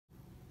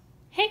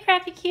Hey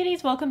crafty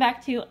cuties, welcome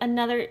back to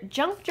another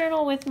junk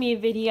journal with me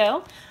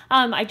video.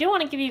 I do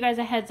want to give you guys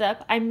a heads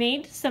up. I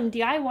made some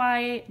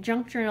DIY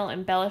junk journal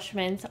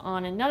embellishments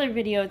on another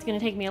video. It's going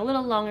to take me a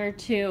little longer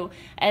to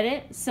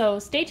edit, so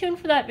stay tuned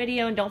for that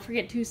video and don't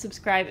forget to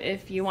subscribe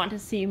if you want to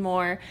see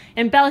more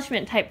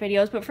embellishment type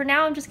videos. But for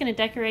now, I'm just going to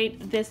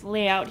decorate this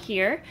layout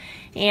here,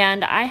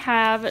 and I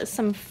have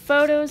some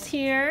photos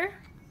here.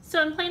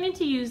 So I'm planning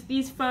to use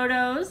these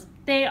photos.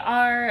 They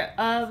are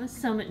of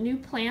some new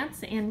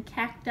plants and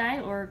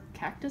cacti, or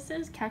cacti,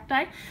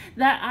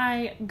 that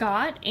I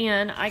got,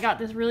 and I got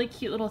this really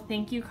cute little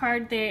thank you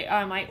card.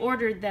 I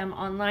ordered them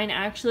online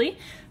actually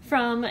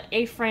from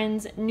a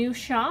friend's new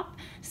shop.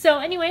 So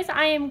anyways,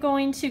 I am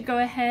going to go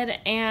ahead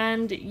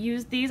and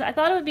use these. I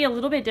thought it would be a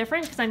little bit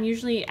different because I'm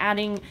usually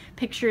adding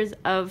pictures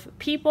of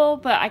people,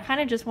 but I kind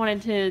of just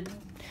wanted to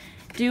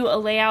do a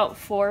layout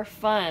for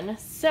fun.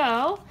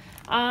 So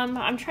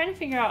I'm trying to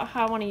figure out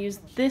how I want to use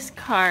this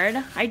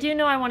card. I do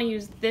know I want to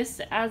use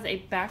this as a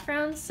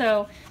background,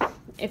 so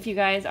if you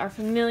guys are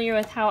familiar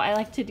with how I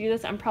like to do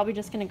this, I'm probably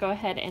just going to go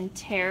ahead and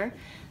tear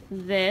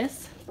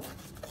this.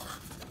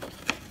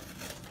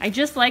 I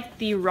just like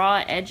the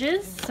raw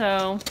edges,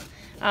 so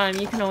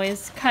you can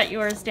always cut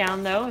yours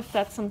down though if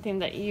that's something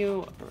that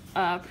you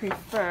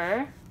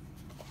prefer.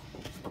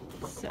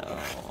 So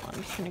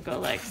I'm just going to go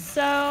like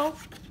so.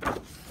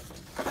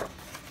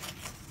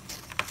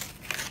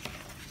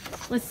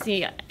 Let's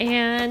see,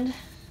 and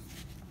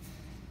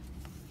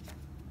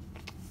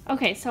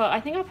okay, so I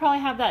think I'll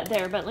probably have that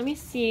there, but let me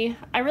see.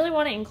 I really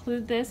want to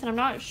include this, and I'm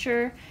not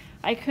sure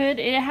I could.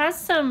 It has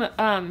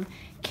some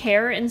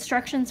care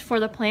instructions for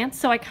the plants,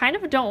 so I kind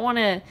of don't want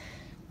to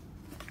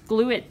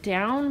glue it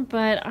down,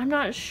 but I'm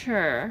not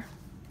sure.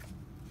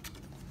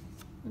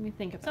 Let me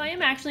think about it. So I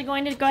am actually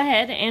going to go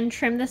ahead and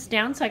trim this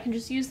down so I can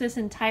just use this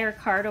entire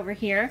card over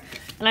here.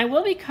 And I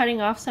will be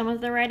cutting off some of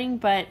the writing,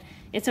 but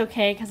it's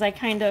okay because I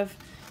kind of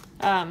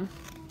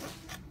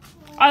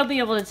I'll be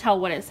able to tell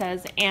what it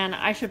says, and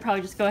I should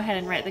probably just go ahead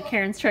and write the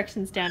care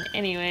instructions down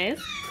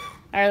anyways.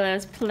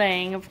 Arlo's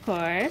playing, of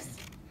course.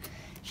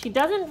 She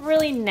doesn't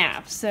really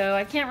nap, so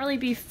I can't really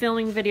be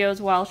filming videos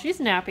while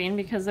she's napping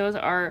because those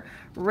are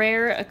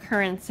rare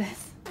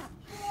occurrences.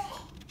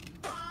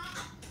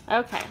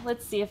 Okay,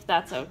 let's see if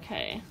that's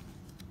okay.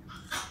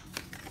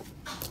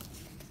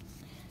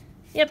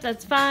 Yep,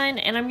 that's fine,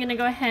 and I'm gonna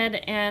go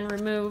ahead and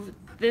remove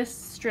this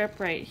strip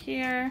right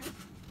here.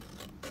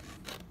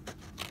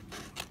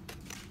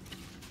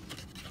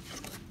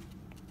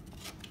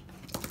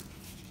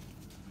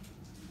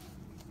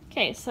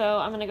 Okay, so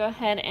I'm gonna go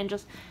ahead and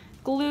just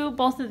glue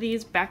both of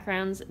these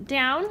backgrounds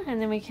down, and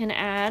then we can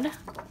add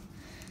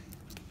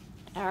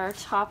our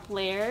top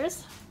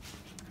layers.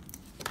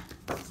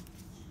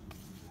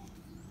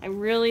 I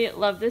really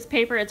love this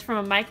paper. It's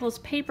from a Michael's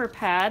paper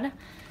pad.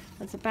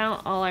 That's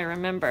about all I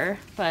remember,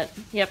 but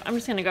yep, I'm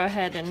just gonna go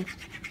ahead and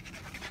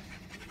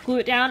glue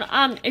it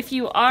down. If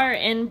you are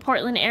in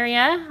Portland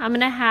area, I'm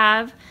gonna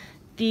have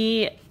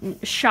the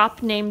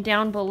shop name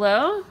down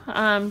below,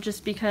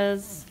 just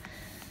because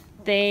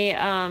they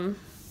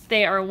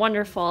are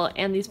wonderful,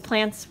 and these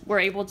plants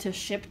were able to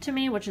ship to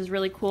me, which is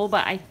really cool,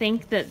 but I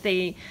think that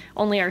they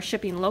only are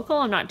shipping local.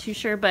 I'm not too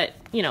sure, but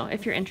you know,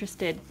 if you're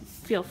interested,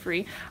 feel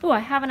free. Oh, I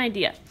have an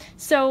idea.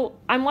 So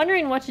I'm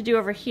wondering what to do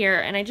over here,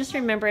 and I just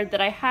remembered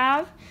that I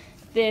have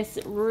this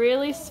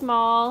really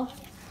small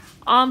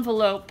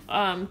envelope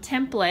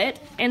template,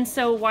 and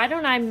so why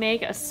don't I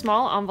make a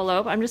small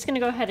envelope? I'm just gonna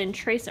go ahead and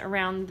trace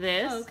around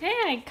this. Okay,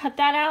 I cut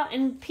that out,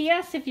 and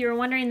PS, if you're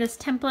wondering, this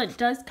template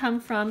does come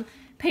from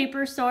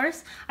Paper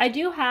Source. I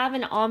do have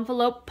an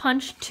envelope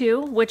punch too,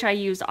 which I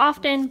use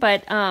often,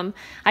 but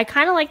I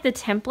kind of like the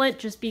template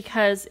just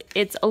because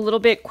it's a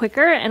little bit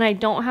quicker and I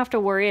don't have to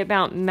worry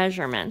about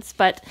measurements.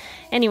 But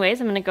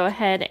anyways, I'm gonna go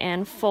ahead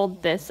and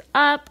fold this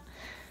up,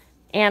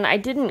 and I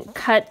didn't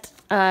cut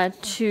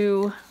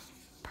too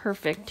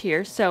perfect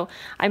here, so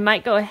I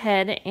might go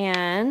ahead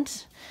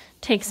and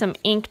take some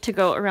ink to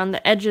go around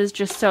the edges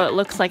just so it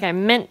looks like I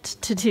meant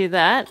to do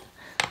that.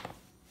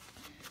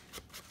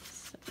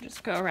 So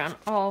just go around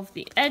all of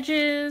the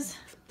edges.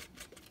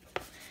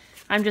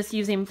 I'm just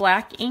using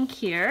black ink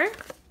here.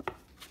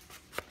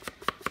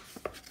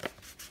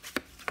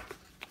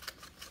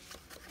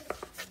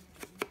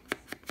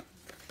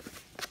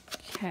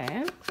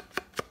 Okay.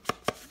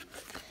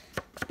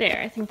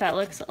 There, I think that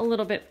looks a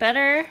little bit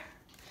better.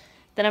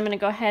 Then I'm going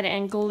to go ahead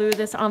and glue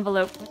this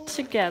envelope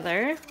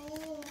together.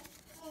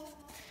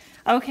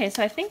 Okay,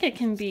 so I think it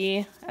can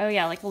be, oh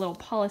yeah, like a little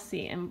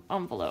policy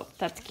envelope.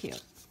 That's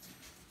cute.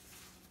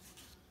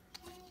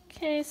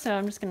 Okay, so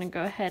I'm just going to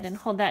go ahead and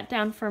hold that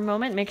down for a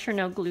moment, make sure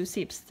no glue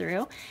seeps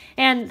through.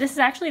 And this is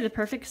actually the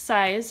perfect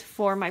size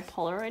for my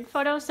Polaroid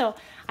photo. So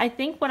I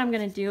think what I'm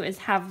going to do is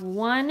have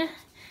one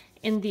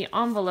in the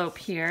envelope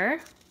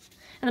here,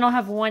 and then I'll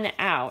have one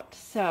out.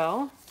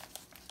 So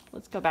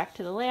let's go back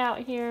to the layout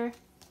here.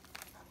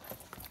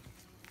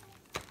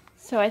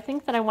 So I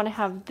think that I want to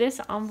have this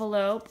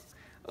envelope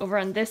over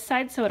on this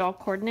side so it all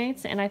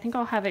coordinates, and I think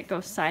I'll have it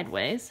go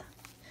sideways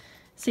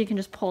so you can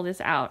just pull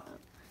this out.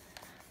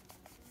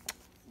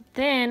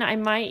 then I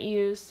might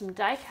use some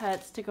die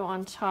cuts to go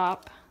on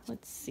top.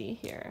 Let's see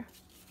here.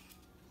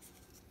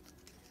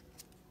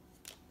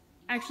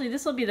 Actually,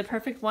 this will be the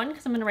perfect one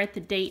because I'm going to write the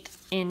date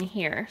in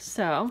here.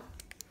 So,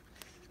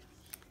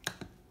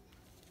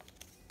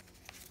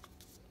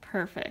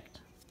 perfect.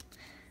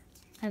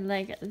 I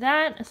like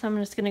that. So I'm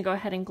just going to go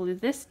ahead and glue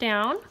this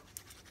down.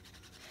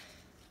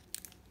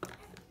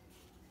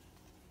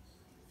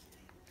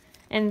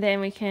 And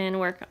then we can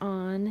work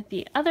on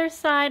the other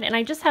side. And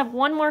I just have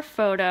one more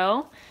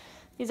photo.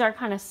 These are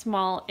kind of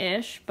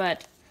small-ish,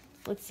 but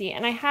let's see.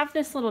 And I have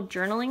this little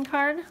journaling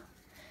card.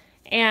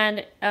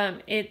 And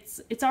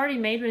it's already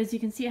made, but as you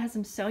can see, it has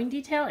some sewing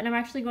detail. And I'm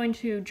actually going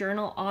to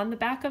journal on the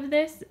back of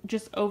this,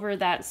 just over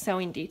that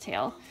sewing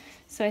detail.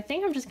 So I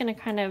think I'm just going to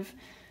kind of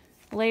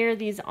layer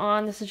these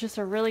on. This is just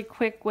a really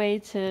quick way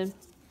to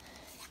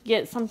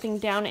get something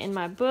down in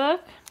my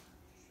book.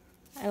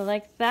 I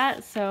like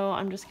that. So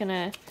I'm just going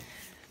to...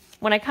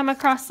 When I come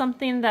across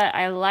something that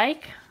I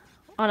like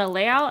on a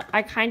layout,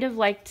 I kind of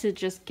like to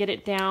just get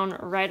it down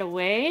right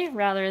away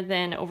rather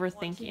than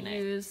overthinking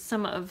it. Use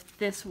some of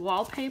this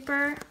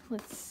wallpaper.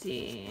 Let's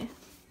see.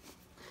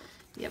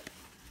 Yep.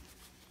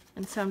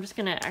 And so I'm just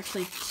going to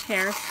actually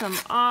tear some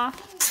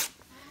off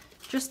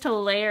just to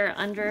layer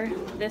under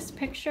this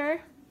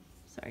picture.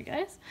 Sorry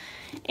guys.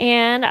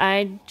 And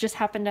I just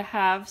happen to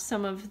have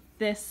some of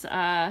this,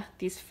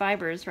 these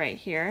fibers right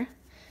here.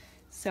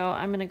 So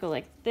I'm going to go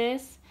like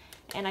this.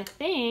 And I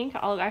think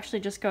I'll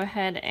actually just go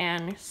ahead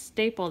and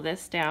staple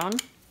this down.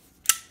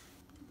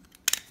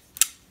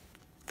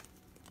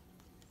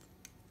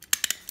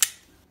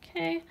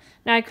 Okay,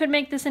 now I could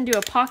make this into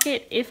a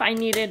pocket if I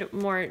needed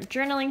more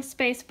journaling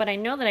space, but I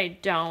know that I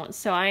don't,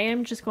 so I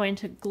am just going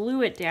to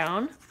glue it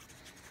down.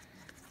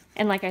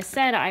 And like I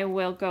said, I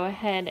will go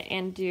ahead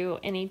and do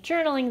any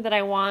journaling that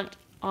I want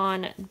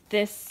on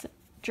this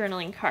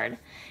journaling card.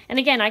 And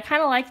again, I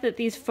kind of like that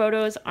these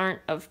photos aren't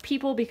of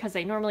people because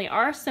they normally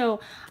are, so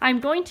I'm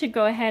going to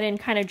go ahead and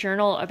kind of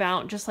journal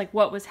about just like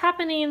what was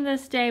happening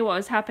this day, what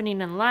was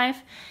happening in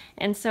life.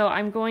 And so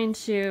I'm going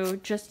to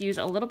just use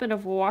a little bit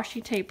of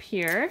washi tape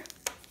here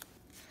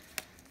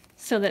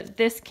so that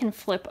this can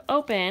flip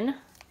open.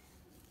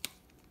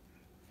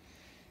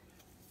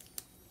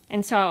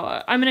 And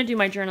so I'm going to do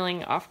my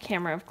journaling off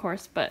camera, of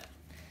course, but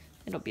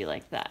it'll be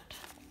like that.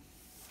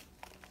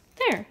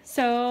 There,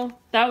 so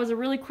that was a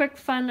really quick,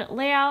 fun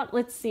layout.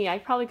 Let's see, I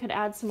probably could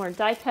add some more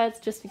die cuts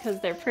just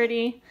because they're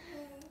pretty.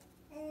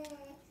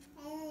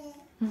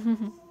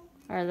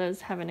 Are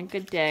those having a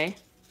good day?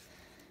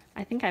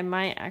 I think I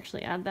might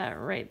actually add that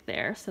right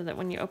there so that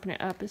when you open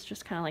it up, it's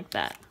just kind of like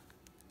that.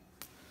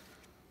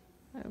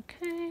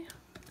 Okay.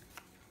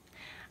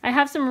 I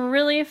have some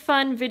really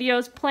fun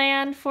videos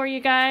planned for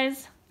you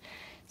guys.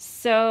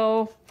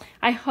 So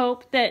I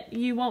hope that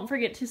you won't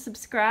forget to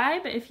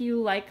subscribe if you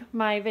like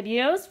my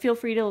videos. Feel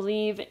free to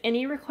leave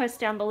any requests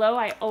down below.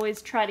 I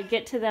always try to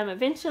get to them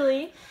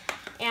eventually.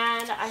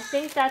 And I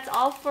think that's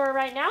all for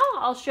right now.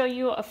 I'll show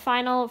you a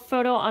final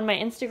photo on my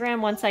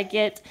Instagram once I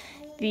get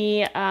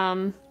the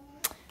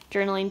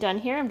journaling done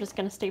here. I'm just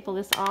going to staple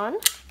this on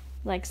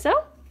like so.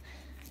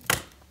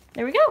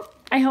 There we go.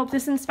 I hope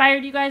this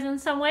inspired you guys in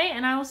some way,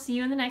 and I will see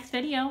you in the next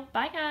video.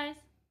 Bye,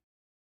 guys.